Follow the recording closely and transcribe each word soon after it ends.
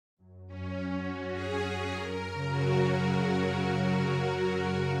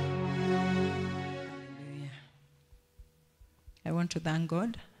to thank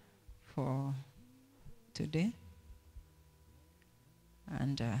God for today.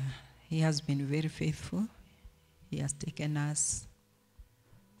 And he has been very faithful. He has taken us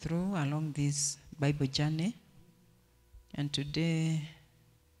through along this Bible journey. And today,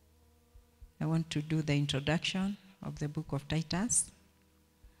 I want to do the introduction of the book of Titus.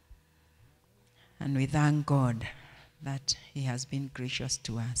 And we thank God that he has been gracious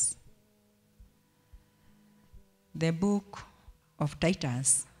to us. The book of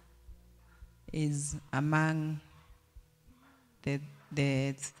Titus is among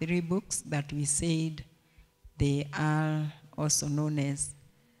the three books that we said they are also known as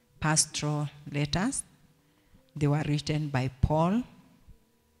pastoral letters. They were written by Paul,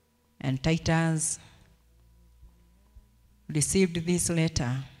 and Titus received this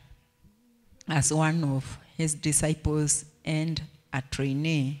letter as one of his disciples and a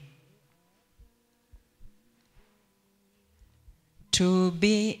trainee to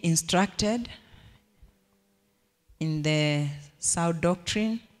be instructed in the sound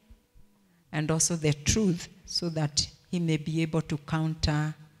doctrine and also the truth, so that he may be able to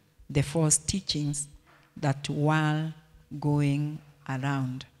counter the false teachings that were going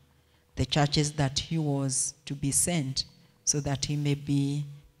around the churches that he was to be sent, so that he may be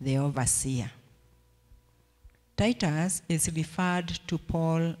the overseer. Titus is referred to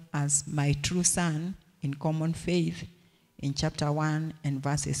Paul as my true son in common faith in chapter 1 and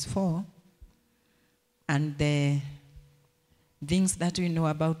verses 4. And the things that we know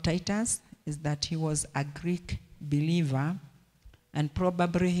about Titus is that he was a Greek believer, and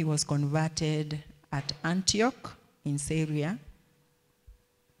probably he was converted at Antioch in Syria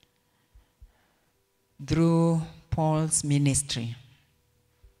through Paul's ministry.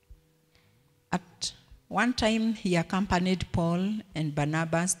 At one time, he accompanied Paul and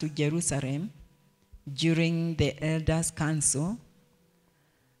Barnabas to Jerusalem during the Elders' Council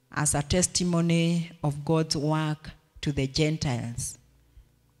as a testimony of God's work to the Gentiles.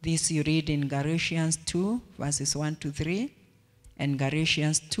 This you read in Galatians 2, verses 1 to 3, and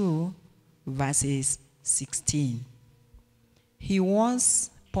Galatians 2, verses 16. He was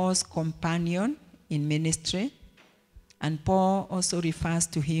Paul's companion in ministry, and Paul also refers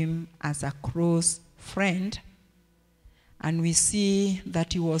to him as a close friend. And we see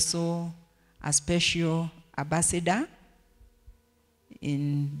that he was also a special ambassador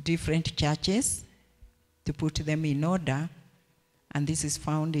in different churches to put them in order. And this is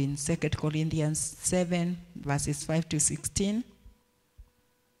found in 2 Corinthians 7, verses 5 to 16.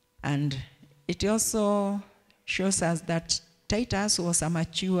 And it also shows us that Titus was a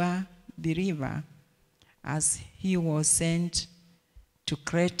mature believer, as he was sent to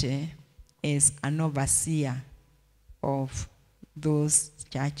Crete as an overseer of those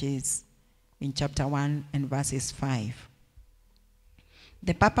churches in chapter 1 and verses 5.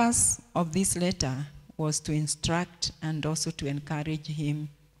 The purpose of this letter was to instruct and also to encourage him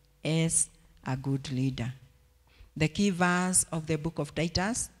as a good leader. The key verse of the book of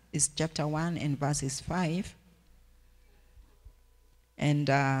Titus is chapter 1 and verses 5. And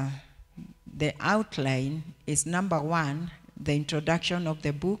the outline is number 1, the introduction of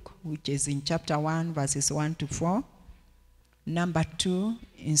the book, which is in chapter 1, verses 1 to 4. Number 2,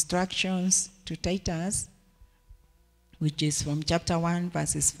 instructions to Titus, which is from chapter 1,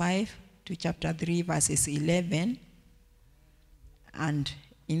 verses 5 to chapter 3, verses 11. And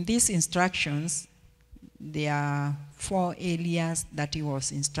in these instructions, there are 4 areas that he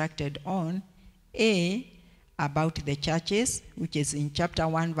was instructed on. A, about the churches, which is in chapter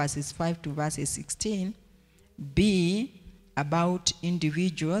 1, verses 5 to verses 16. B, about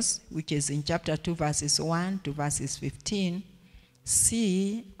individuals, which is in chapter 2, verses 1 to verses 15.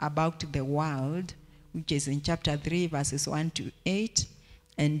 C, about the world, which is in chapter 3, verses 1 to 8.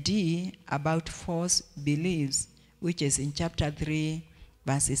 And D, about false beliefs, which is in chapter 3,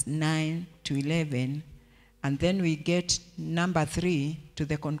 verses 9 to 11. And then we get number 3 to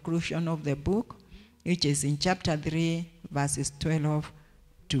the conclusion of the book, which is in chapter 3, verses 12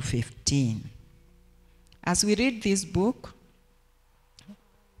 to 15. As we read this book,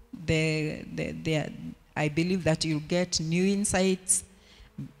 I believe that you'll get new insights,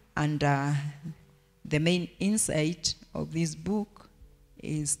 and the main insight of this book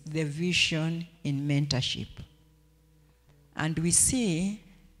is the vision in mentorship. And we see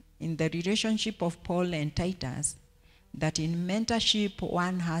in the relationship of Paul and Titus that in mentorship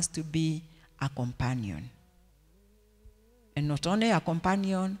one has to be a companion. And not only a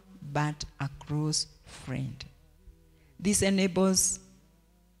companion, but a close friend. This enables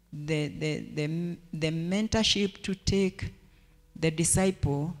the mentorship to take the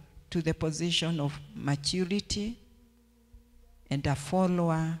disciple to the position of maturity and a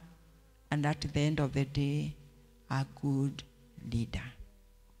follower, and at the end of the day, a good leader.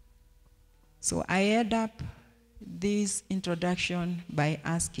 So I end up this introduction by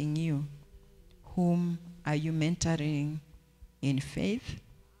asking you, whom are you mentoring in faith?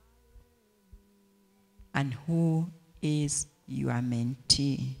 And who is your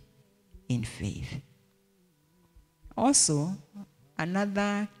mentee in faith? Also,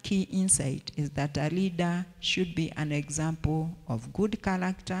 another key insight is that a leader should be an example of good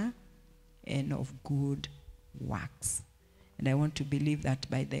character and of good works. And I want to believe that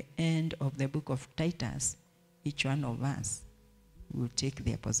by the end of the book of Titus, each one of us will take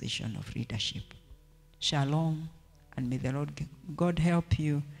their position of leadership. Shalom, and may the Lord God help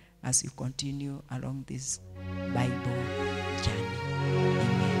you as you continue along this Bible